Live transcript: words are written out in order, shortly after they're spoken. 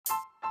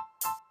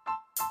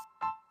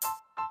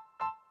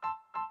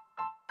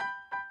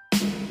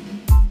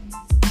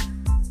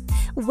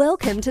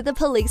Welcome to the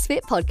Police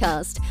Fit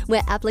podcast,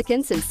 where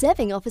applicants and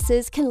serving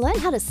officers can learn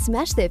how to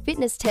smash their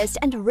fitness test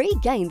and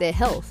regain their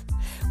health.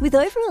 With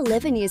over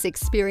 11 years'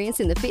 experience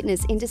in the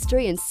fitness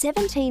industry and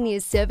 17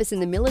 years' service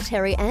in the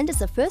military and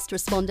as a first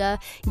responder,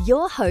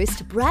 your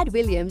host, Brad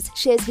Williams,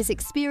 shares his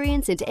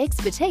experience and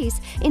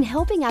expertise in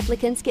helping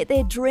applicants get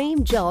their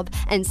dream job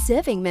and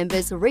serving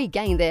members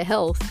regain their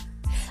health.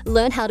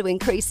 Learn how to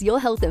increase your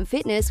health and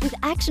fitness with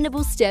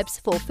actionable steps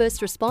for first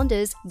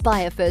responders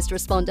by a first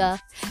responder.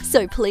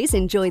 So please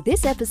enjoy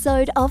this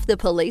episode of the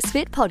Police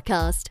Fit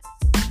podcast.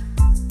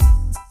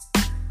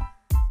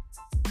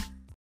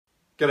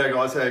 G'day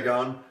guys, how you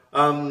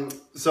going?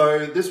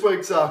 So this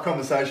week's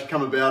conversation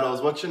come about. I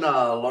was watching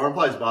Lauren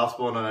plays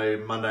basketball on a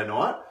Monday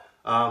night.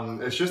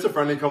 It's just a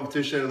friendly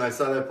competition and they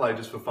say they play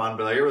just for fun,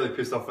 but they get really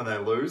pissed off when they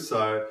lose.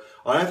 So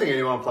I don't think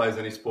anyone plays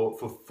any sport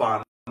for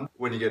fun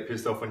when you get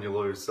pissed off when you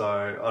lose.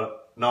 So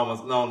no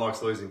one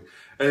likes losing.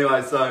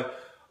 Anyway, so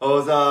I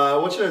was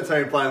watching her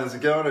team play, and there's a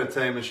girl on her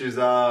team and she's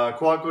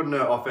quite good in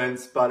her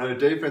offense, but her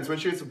defense, when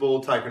she gets the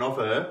ball taken off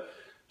her,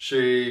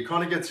 she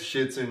kind of gets the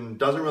shits and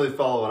doesn't really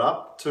follow it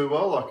up too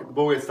well. Like the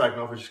ball gets taken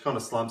off her, she kind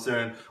of slumps there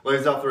and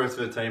leaves up the rest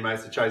of her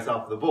teammates to chase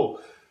after the ball.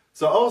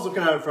 So I was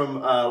looking at it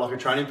from like a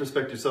training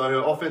perspective. So her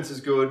offense is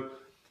good,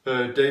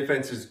 her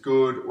defense is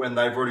good when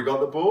they've already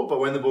got the ball, but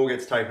when the ball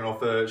gets taken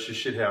off her, she's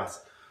shithouse.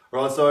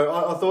 Right, so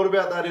I thought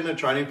about that in a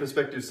training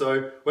perspective.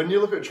 So when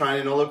you look at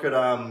training, I look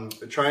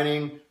at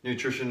training,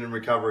 nutrition and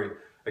recovery.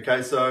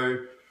 Okay, so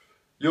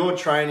your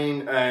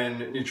training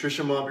and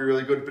nutrition might be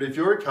really good, but if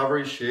your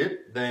recovery is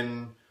shit,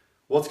 then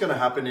what's going to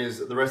happen is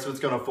the rest of it's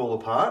going to fall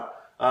apart.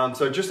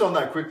 So just on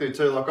that quickly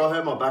too, like I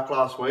hurt my back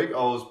last week. I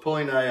was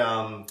pulling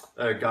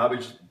a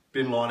garbage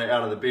bin liner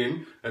out of the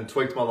bin and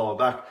tweaked my lower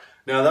back.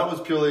 Now that was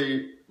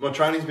purely, my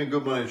training's been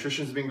good, my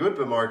nutrition's been good,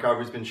 but my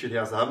recovery's been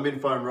shithouse. I haven't been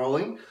foam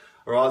rolling.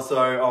 All right,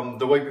 so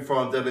the week before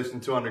I'm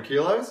deadlifting 200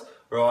 kilos,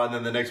 all right, and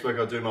then the next week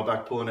I'll do my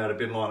back pulling out a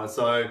bin liner.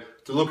 So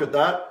to look at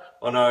that,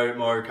 I know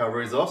my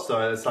recovery is off,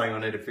 so it's saying I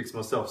need to fix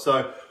myself.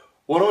 So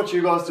what I want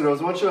you guys to do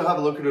is I want you to have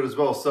a look at it as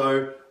well.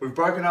 So we've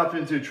broken up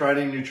into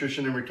training,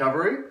 nutrition, and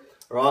recovery.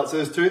 All right, so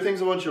there's two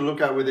things I want you to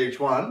look at with each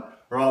one.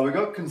 All right, we've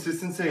got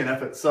consistency and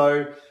effort.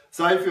 So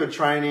say if you're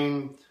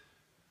training,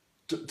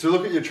 to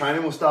look at your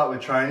training, we'll start with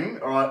training.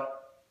 All right,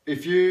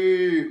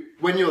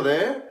 when you're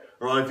there,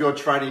 all right, if you're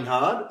training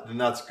hard, then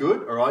that's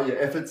good, all right,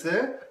 your effort's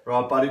there,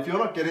 right? But if you're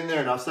not getting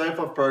there enough, say if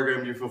I've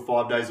programmed you for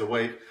 5 days a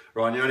week,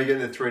 right, and you're only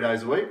getting there 3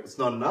 days a week, it's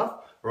not enough,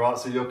 all right?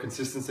 So your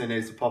consistency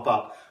needs to pop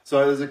up.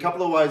 So there's a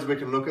couple of ways we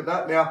can look at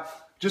that. Now,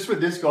 just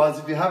with this, guys,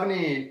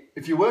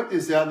 if you work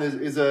this out and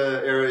there is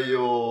an area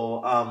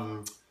you're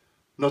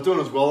not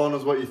doing as well on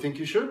as what you think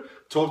you should,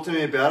 talk to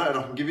me about it and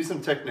I can give you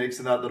some techniques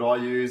in that I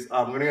use.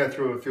 I'm going to go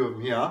through a few of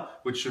them here,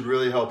 which should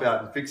really help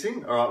out in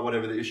fixing, all right,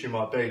 whatever the issue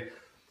might be.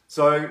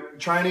 So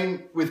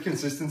training with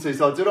consistency.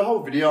 So I did a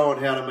whole video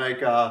on how to make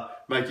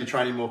your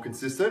training more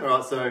consistent. All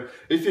right. So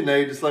if you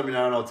need, just let me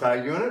know and I'll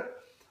tag you in it.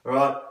 All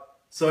right.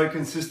 So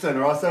consistent.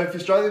 All right. So if you're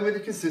struggling with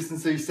your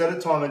consistency, set a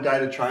time and day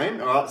to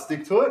train. All right.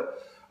 Stick to it.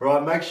 All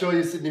right. Make sure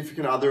your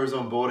significant other is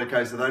on board.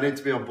 Okay. So they need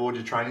to be on board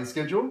your training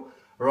schedule.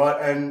 All right.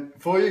 And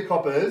for you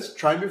coppers,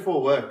 train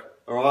before work.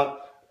 All right.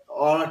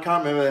 I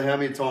can't remember how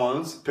many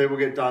times people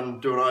get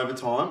done doing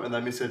overtime and they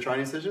miss their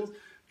training sessions.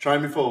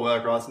 Train before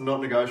work, right? It's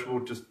not negotiable,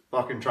 just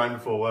fucking train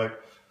before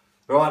work.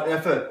 All right,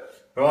 effort.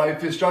 All right,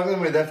 if you're struggling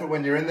with effort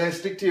when you're in there,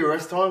 stick to your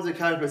rest times.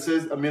 Okay, if it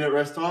says a minute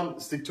rest time,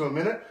 stick to a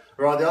minute.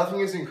 All right, the other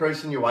thing is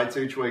increasing your weights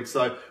each week.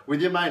 So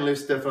with your main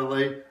lifts,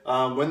 definitely,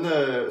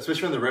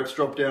 especially when the reps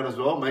drop down as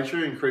well, make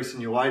sure you're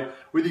increasing your weight.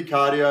 With your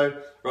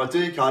cardio, all right, do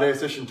your cardio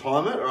session,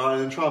 time it, all right,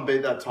 and then try and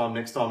beat that time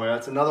next time. All right,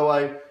 it's another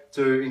way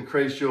to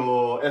increase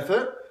your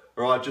effort,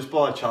 all right, just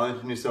by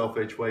challenging yourself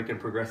each week and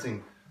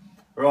progressing.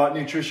 All right,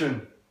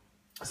 nutrition.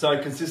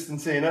 So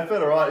consistency and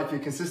effort, all right? If your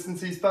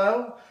consistencies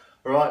fail,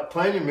 all right,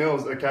 plan your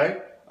meals, okay?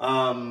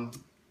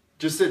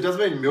 It doesn't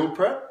mean meal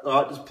prep,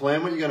 all right? Just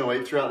plan what you're going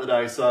to eat throughout the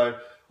day. So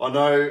I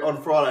know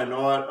on Friday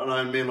night, I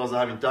know me and Loz are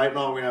having date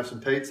night, we're going to have some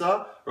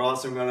pizza, right?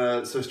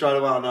 So straight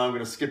away I know I'm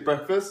going to skip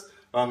breakfast,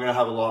 or I'm going to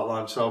have a light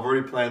lunch. So I've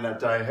already planned that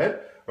day ahead,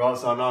 right?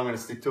 So I know I'm going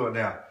to stick to it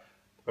now.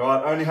 All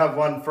right, only have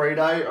one free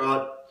day, all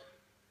right?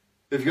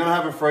 If you're going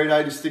to have a free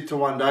day, just stick to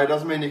one day. It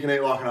doesn't mean you can eat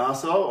like an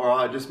arsehole, all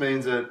right? It just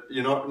means that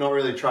you're not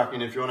really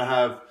tracking. If you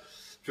want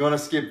to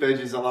skip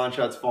veggies at lunch,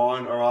 that's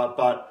fine, all right?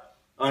 But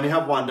only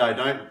have one day.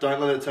 Don't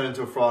let it turn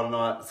into a Friday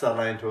night,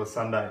 Saturday into a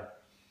Sunday.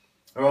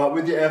 All right,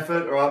 with your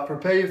effort, all right,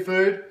 prepare your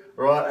food,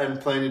 all right, and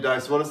plan your day.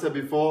 So what I said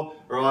before,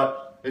 all right,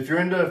 if you're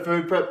into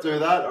food prep, do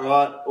that, all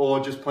right?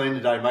 Or just plan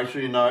your day. Make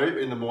sure you know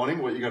in the morning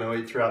what you're going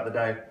to eat throughout the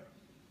day.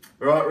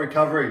 All right,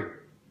 recovery.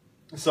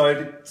 So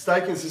to stay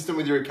consistent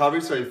with your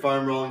recovery, so your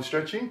foam rolling,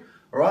 stretching,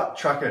 all right,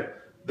 track it.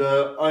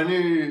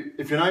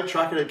 If you don't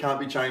track it, it can't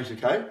be changed,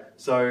 okay?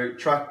 So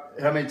track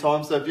how many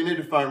times. So if you need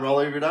to foam roll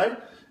every day,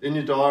 in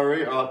your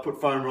diary, all right,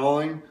 put foam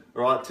rolling,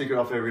 all right, tick it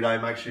off every day,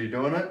 make sure you're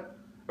doing it.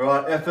 All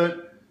right,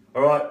 effort,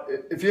 all right,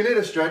 if you need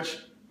to stretch,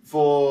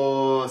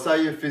 for,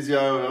 say your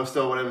physio or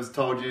still whatever's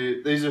told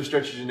you, these are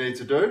stretches you need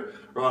to do,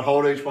 right?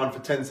 Hold each one for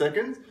 10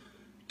 seconds.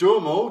 Do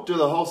them all, do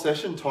the whole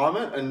session, time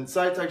it, and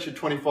say it takes you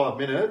 25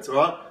 minutes, all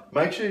right?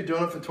 Make sure you're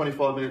doing it for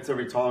 25 minutes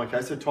every time,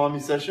 okay? So time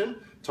your session,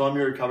 time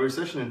your recovery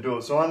session, and do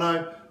it. So I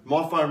know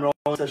my foam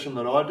rolling session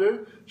that I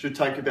do should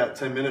take about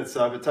 10 minutes.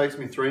 So if it takes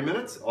me 3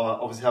 minutes, I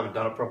obviously haven't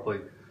done it properly.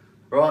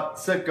 All right,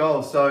 set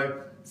goals.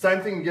 So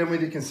same thing again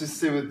with your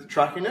consistency with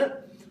tracking it.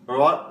 All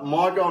right,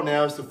 my goal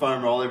now is to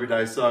foam roll every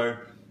day. So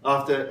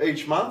after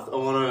each month, I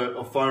want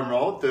to foam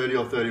roll 30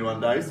 or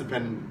 31 days,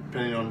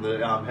 depending on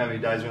the how many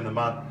days are in the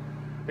month.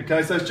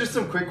 Okay, so it's just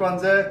some quick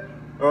ones there.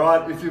 All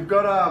right, if you've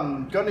got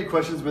any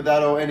questions with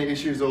that or any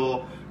issues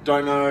or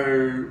don't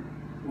know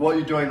what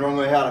you're doing wrong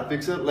or how to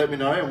fix it, let me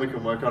know and we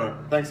can work on it.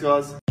 Thanks,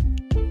 guys.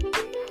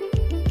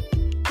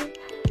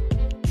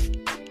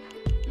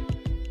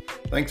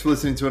 Thanks for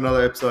listening to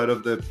another episode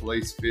of the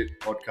Police Fit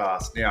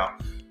podcast. Now,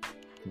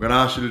 I'm going to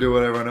ask you to do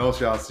what everyone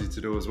else asks you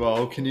to do as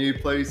well. Can you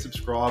please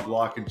subscribe,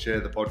 like, and share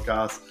the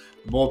podcast?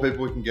 The more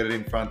people we can get it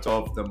in front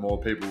of, the more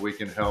people we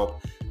can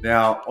help.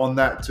 Now, on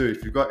that too,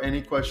 if you've got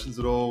any questions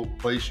at all,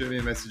 please shoot me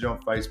a message on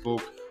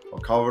Facebook. I'll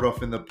cover it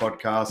off in the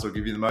podcast. I'll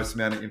give you the most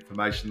amount of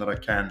information that I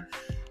can.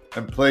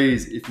 And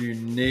please, if you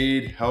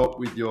need help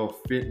with your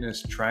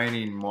fitness,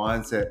 training,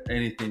 mindset,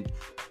 anything,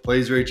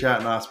 please reach out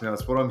and ask me.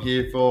 That's what I'm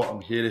here for.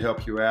 I'm here to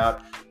help you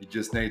out. You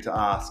just need to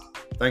ask.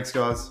 Thanks,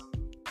 guys.